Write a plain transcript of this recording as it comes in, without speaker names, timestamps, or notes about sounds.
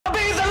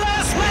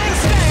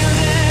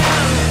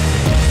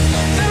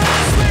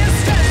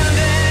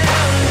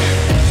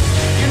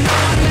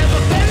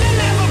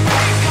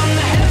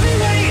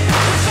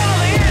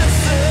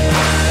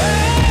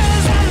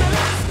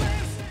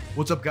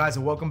What's up guys,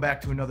 and welcome back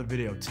to another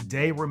video.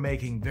 Today we're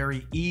making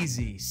very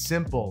easy,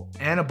 simple,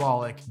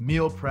 anabolic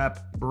meal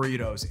prep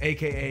burritos,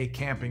 aka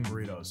camping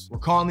burritos. We're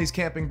calling these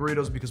camping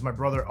burritos because my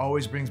brother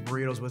always brings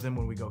burritos with him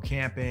when we go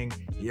camping.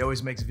 He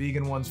always makes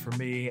vegan ones for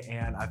me,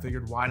 and I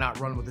figured why not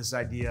run with this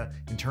idea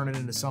and turn it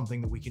into something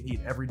that we can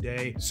eat every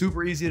day.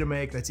 Super easy to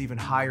make, that's even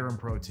higher in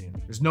protein.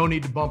 There's no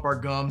need to bump our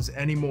gums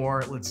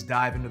anymore. Let's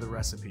dive into the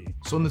recipe.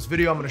 So in this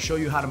video, I'm gonna show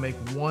you how to make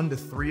 1 to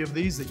 3 of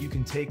these that you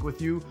can take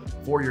with you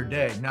for your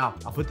day. Now,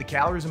 I'll put the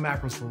calories and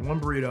macros for 1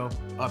 burrito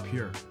up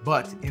here,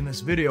 but in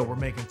this video, we're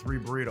making 3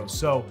 burritos.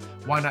 So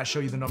why not show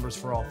you the numbers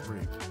for all 3?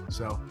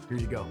 So here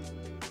you go.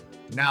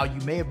 Now,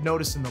 you may have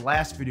noticed in the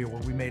last video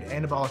where we made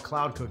anabolic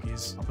cloud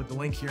cookies, I'll put the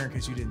link here in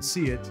case you didn't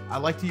see it, I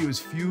like to use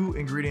few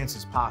ingredients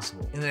as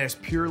possible. And that's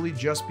purely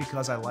just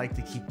because I like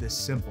to keep this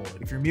simple.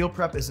 If your meal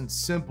prep isn't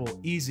simple,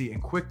 easy,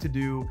 and quick to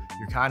do,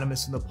 you're kind of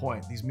missing the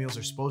point. These meals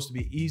are supposed to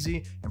be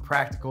easy and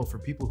practical for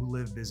people who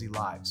live busy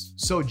lives.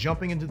 So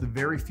jumping into the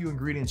very few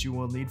ingredients you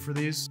will need for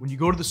these, when you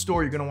go to the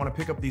store, you're gonna wanna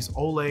pick up these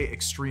Olay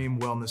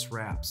Extreme Wellness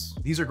Wraps.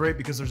 These are great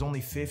because there's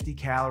only 50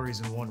 calories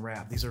in 1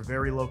 wrap. These are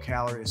very low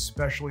calorie,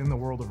 especially in the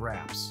world of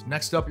wraps.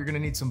 Next up, you're gonna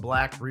need some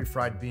black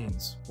refried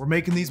beans. We're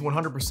making these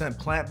 100%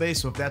 plant-based,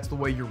 so if that's the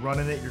way you're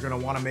running it, you're gonna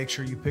wanna make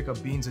sure you pick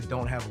up beans that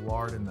don't have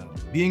lard in them.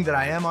 Being that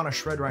I am on a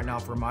shred right now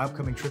for my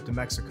upcoming trip to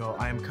Mexico,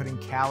 I am cutting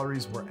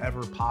calories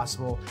wherever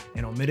possible,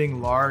 and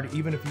omitting lard,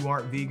 even if you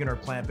aren't vegan or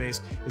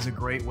plant-based, is a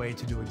great way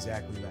to do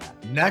exactly that.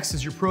 Next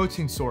is your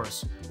protein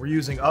source. We're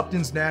using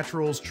Upton's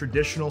Naturals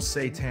Traditional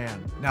Seitan.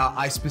 Now,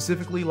 I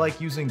specifically like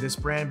using this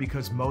brand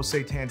because most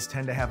seitans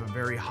tend to have a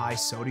very high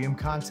sodium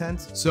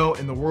content. So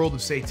in the world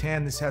of seitan,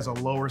 this has a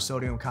lower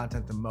sodium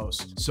content than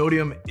most.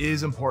 Sodium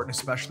is important,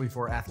 especially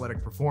for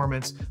athletic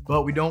performance,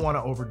 but we don't want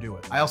to overdo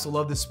it. I also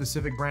love this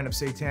specific brand of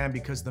seitan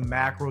because the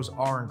macros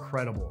are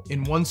incredible.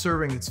 In 1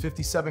 serving, it's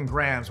 57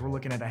 grams. We're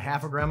looking at a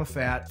half a gram of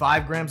fat,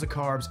 5 grams of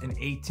carbs, and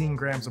 18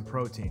 grams of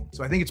protein.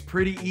 So I think it's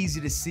pretty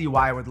easy to see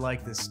why I would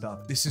like this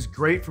stuff. This is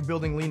great for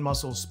building lean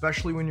muscle,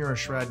 especially when you're a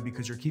shred,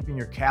 because you're keeping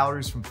your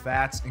calories from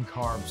fats and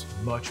carbs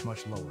much,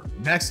 much lower.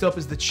 Next up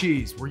is the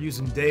cheese. We're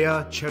using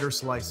Daiya cheddar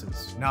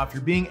slices. Now, if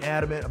you're being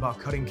adamant about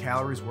cutting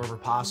calories wherever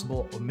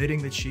possible,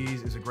 omitting the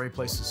cheese is a great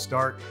place to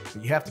start,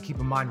 but you have to keep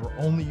in mind we're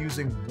only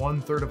using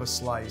 1/3 of a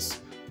slice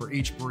for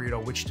each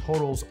burrito, which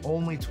totals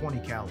only 20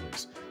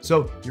 calories.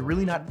 So you're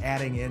really not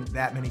adding in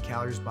that many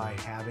calories by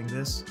having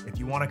this. If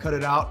you want to cut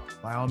it out,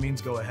 by all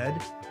means go ahead,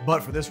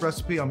 but for this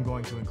recipe, I'm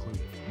going to include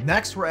it.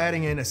 Next, we're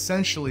adding in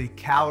essentially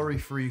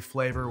calorie-free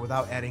flavor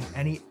without adding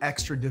any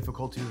extra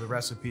difficulty to the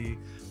recipe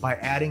by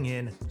adding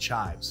in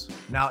chives.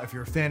 Now, if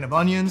you're a fan of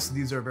onions,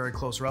 these are a very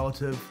close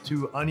relative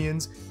to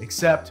onions,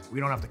 except we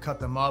don't have to cut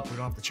them up, we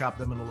don't have to chop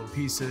them into little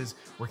pieces.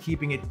 We're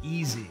keeping it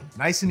easy.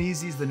 Nice and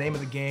easy is the name of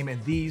the game,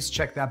 and these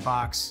check that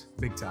box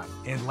big time.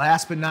 And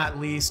last but not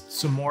least,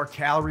 some more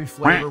calorie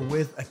flavor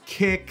with a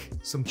kick,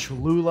 some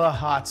Cholula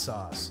hot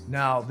sauce.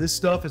 Now, this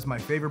stuff is my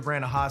favorite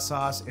brand of hot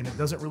sauce, and it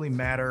doesn't really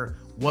matter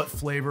what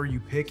flavor you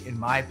pick. In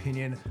my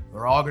opinion,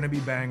 they're all gonna be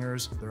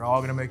bangers. They're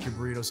all gonna make your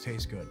burritos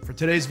taste good. For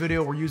today's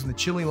video, we're using the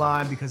chili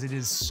lime because it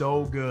is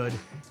so good.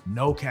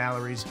 No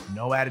calories,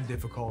 no added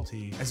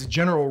difficulty. As a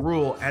general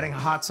rule, adding a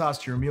hot sauce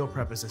to your meal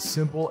prep is a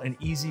simple and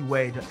easy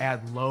way to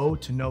add low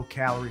to no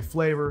calorie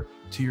flavor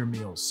to your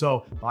meals.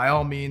 So by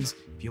all means,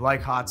 if you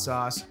like hot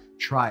sauce,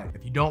 try it.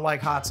 If you don't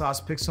like hot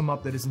sauce, pick some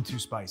up that isn't too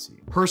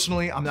spicy.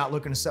 Personally, I'm not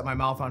looking to set my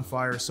mouth on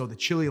fire, so the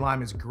chili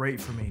lime is great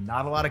for me.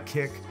 Not a lot of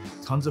kick,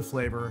 tons of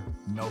flavor,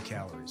 no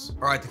calories.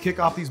 All right, to kick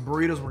off these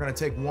burritos, we're gonna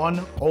take 1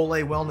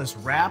 Olay Wellness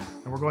Wrap,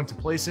 and we're going to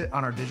place it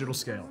on our digital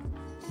scale.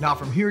 Now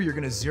from here, you're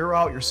gonna zero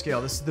out your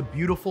scale. This is the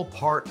beautiful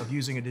part of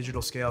using a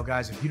digital scale,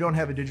 guys. If you don't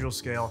have a digital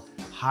scale,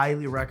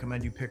 highly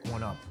recommend you pick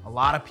one up. A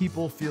lot of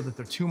people feel that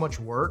they're too much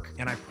work,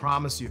 and I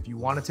promise you, if you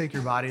wanna take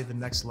your body to the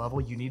next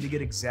level, you need to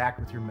get exact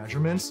with your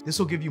measurements. This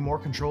will give you more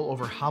control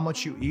over how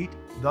much you eat,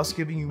 thus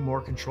giving you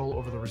more control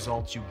over the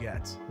results you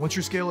get. Once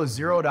your scale is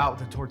zeroed out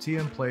with a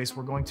tortilla in place,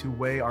 we're going to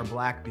weigh our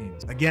black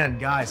beans. Again,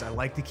 guys, I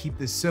like to keep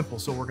this simple,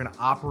 so we're gonna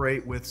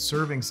operate with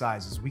serving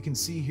sizes. We can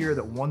see here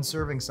that 1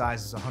 serving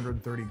size is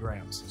 130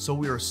 grams. So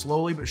we are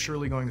slowly but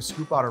surely going to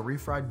scoop out our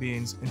refried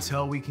beans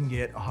until we can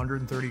get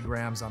 130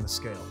 grams on the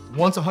scale.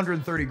 Once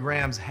 130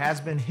 grams has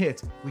been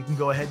hit, we can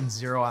go ahead and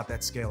zero out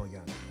that scale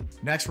again.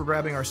 Next, we're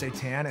grabbing our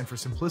seitan, and for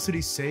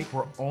simplicity's sake,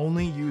 we're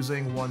only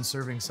using 1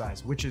 serving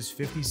size, which is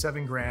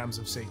 57 grams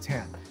of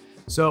seitan.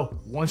 So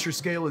once your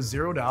scale is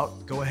zeroed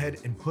out, go ahead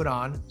and put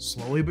on,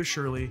 slowly but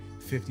surely,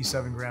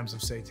 57 grams of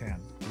seitan.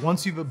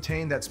 Once you've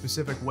obtained that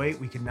specific weight,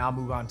 we can now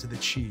move on to the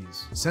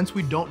cheese. Since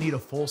we don't need a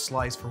full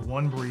slice for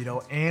 1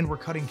 burrito and we're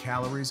cutting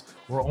calories,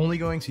 we're only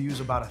going to use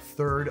about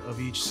 1/3 of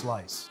each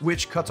slice,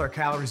 which cuts our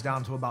calories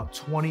down to about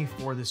 20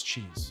 for this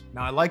cheese.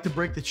 Now, I like to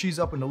break the cheese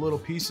up into little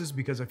pieces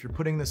because if you're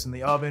putting this in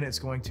the oven, it's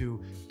going to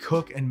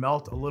cook and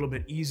melt a little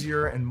bit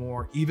easier and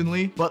more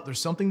evenly, but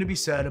there's something to be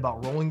said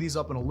about rolling these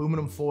up in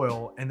aluminum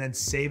foil and then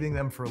saving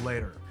them for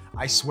later.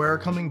 I swear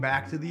coming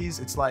back to these,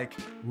 it's like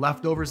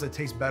leftovers that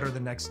taste better the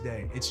next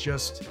day. It's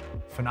just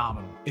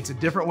phenomenal. It's a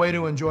different way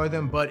to enjoy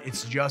them, but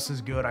it's just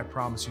as good, I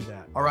promise you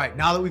that. All right,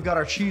 now that we've got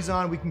our cheese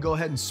on, we can go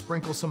ahead and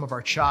sprinkle some of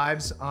our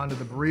chives onto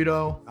the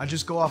burrito. I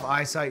just go off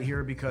eyesight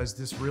here because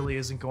this really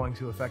isn't going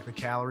to affect the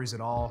calories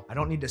at all. I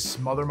don't need to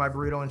smother my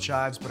burrito in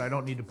chives, but I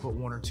don't need to put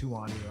 1 or 2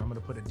 on either. I'm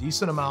gonna put a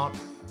decent amount,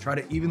 try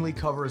to evenly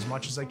cover as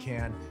much as I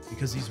can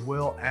because these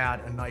will add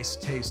a nice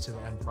taste to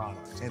the end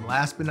product. And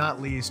last but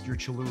not least, your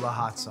Cholula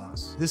hot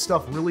sauce. This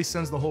stuff really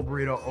sends the whole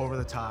burrito over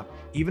the top.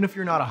 Even if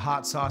you're not a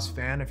hot sauce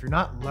fan, if you're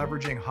not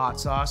leveraging hot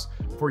sauce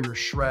for your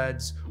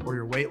shreds or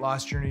your weight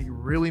loss journey, you're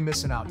really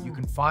missing out. You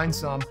can find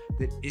some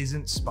that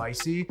isn't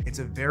spicy. It's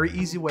a very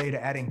easy way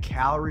to add in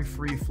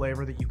calorie-free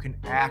flavor that you can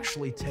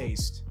actually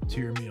taste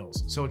to your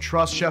meals. So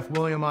trust Chef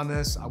Willyum on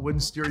this. I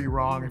wouldn't steer you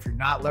wrong. If you're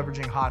not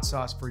leveraging hot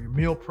sauce for your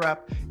meal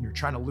prep and you're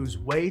trying to lose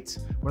weight,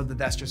 whether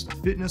that's just a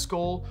fitness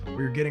goal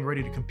or you're getting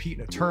ready to compete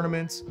in a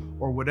tournament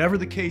or whatever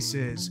the case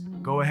is,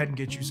 go ahead and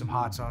get you some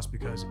hot sauce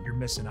because you're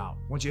missing out.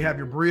 Once you have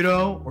your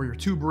burrito or your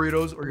 2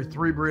 burritos or your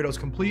 3 burritos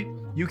complete,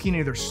 you can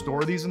either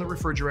store these in the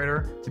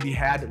refrigerator to be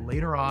had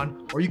later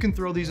on, or you can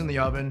throw these in the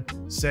oven,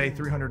 say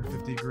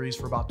 350 degrees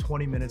for about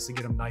 20 minutes to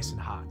get them nice and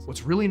hot.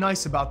 What's really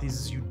nice about these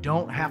is you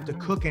don't have to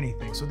cook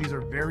anything. So these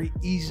are very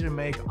easy to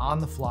make on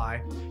the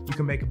fly. You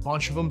can make a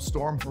bunch of them,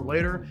 store them for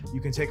later.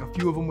 You can take a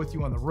few of them with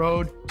you on the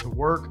road, to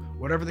work,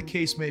 whatever the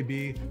case may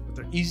be, but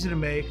they're easy to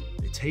make,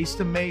 they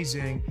taste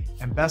amazing,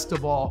 and best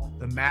of all,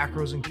 the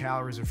macros and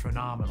calories are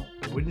phenomenal.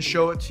 I wouldn't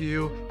show it to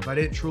you if I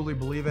didn't truly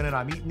believe in it.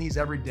 I'm eating these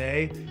every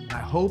day, and I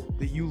hope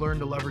that you learn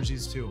to leverage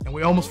these too. And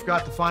we almost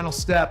forgot the final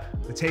step,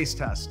 the taste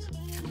test.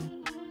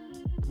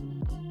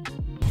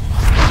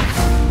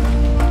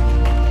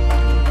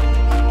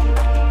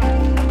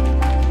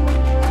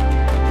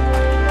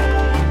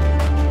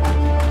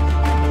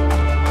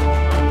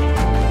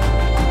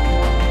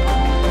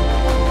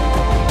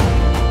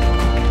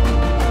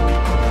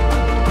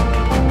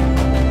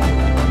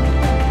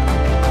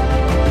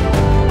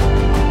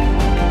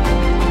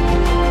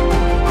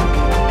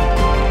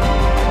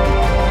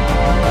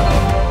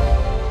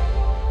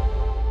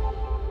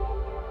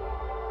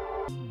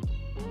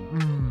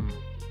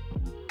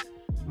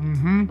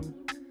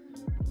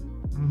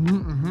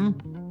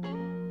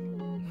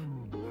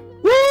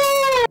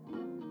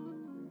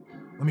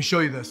 Let me show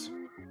you this.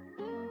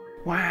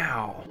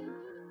 Wow.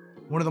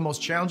 One of the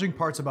most challenging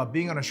parts about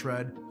being on a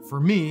shred, for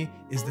me,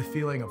 is the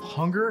feeling of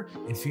hunger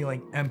and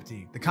feeling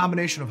empty. The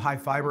combination of high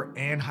fiber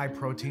and high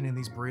protein in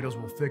these burritos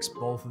will fix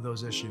both of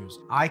those issues.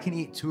 I can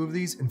eat 2 of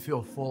these and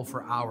feel full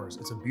for hours.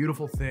 It's a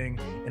beautiful thing,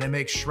 and it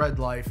makes shred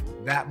life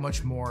that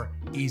much more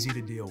easy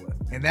to deal with.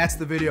 And that's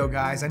the video,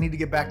 guys. I need to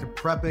get back to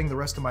prepping the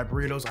rest of my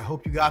burritos. I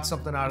hope you got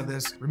something out of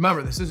this.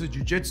 Remember, this is a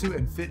jiu-jitsu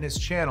and fitness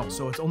channel,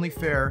 so it's only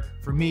fair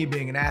for me,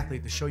 being an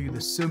athlete, to show you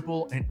the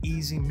simple and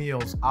easy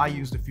meals I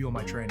use to fuel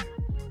my training.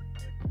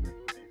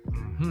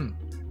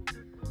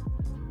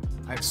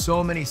 I have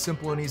so many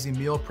simple and easy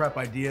meal prep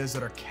ideas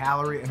that are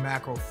calorie and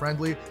macro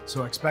friendly,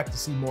 so expect to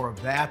see more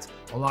of that,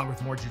 along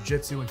with more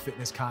jiu-jitsu and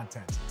fitness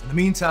content. In the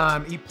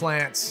meantime, eat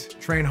plants,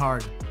 train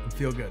hard, and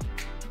feel good.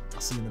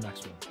 I'll see you in the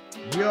next one.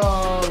 Yo,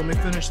 let me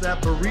finish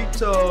that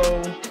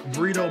burrito.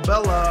 Burrito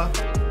Bella.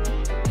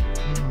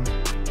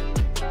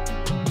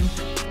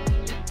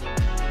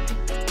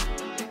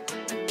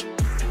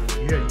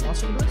 Yeah, you want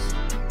some of this?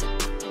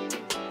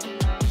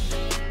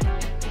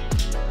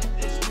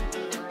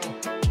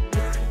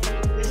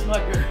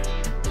 Like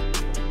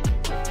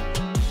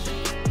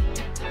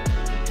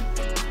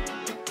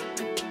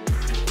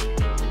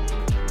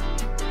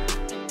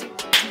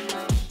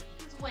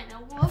when a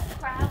wolf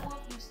cries,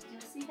 wolf, you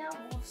still see that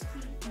wolf's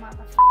teeth,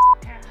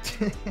 motherfucker.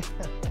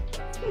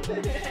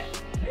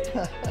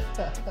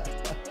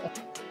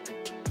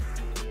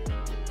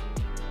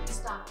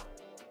 Stop.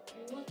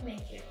 You look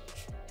naked.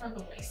 I'm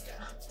gonna waste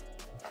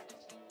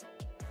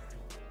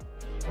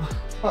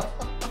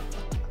it.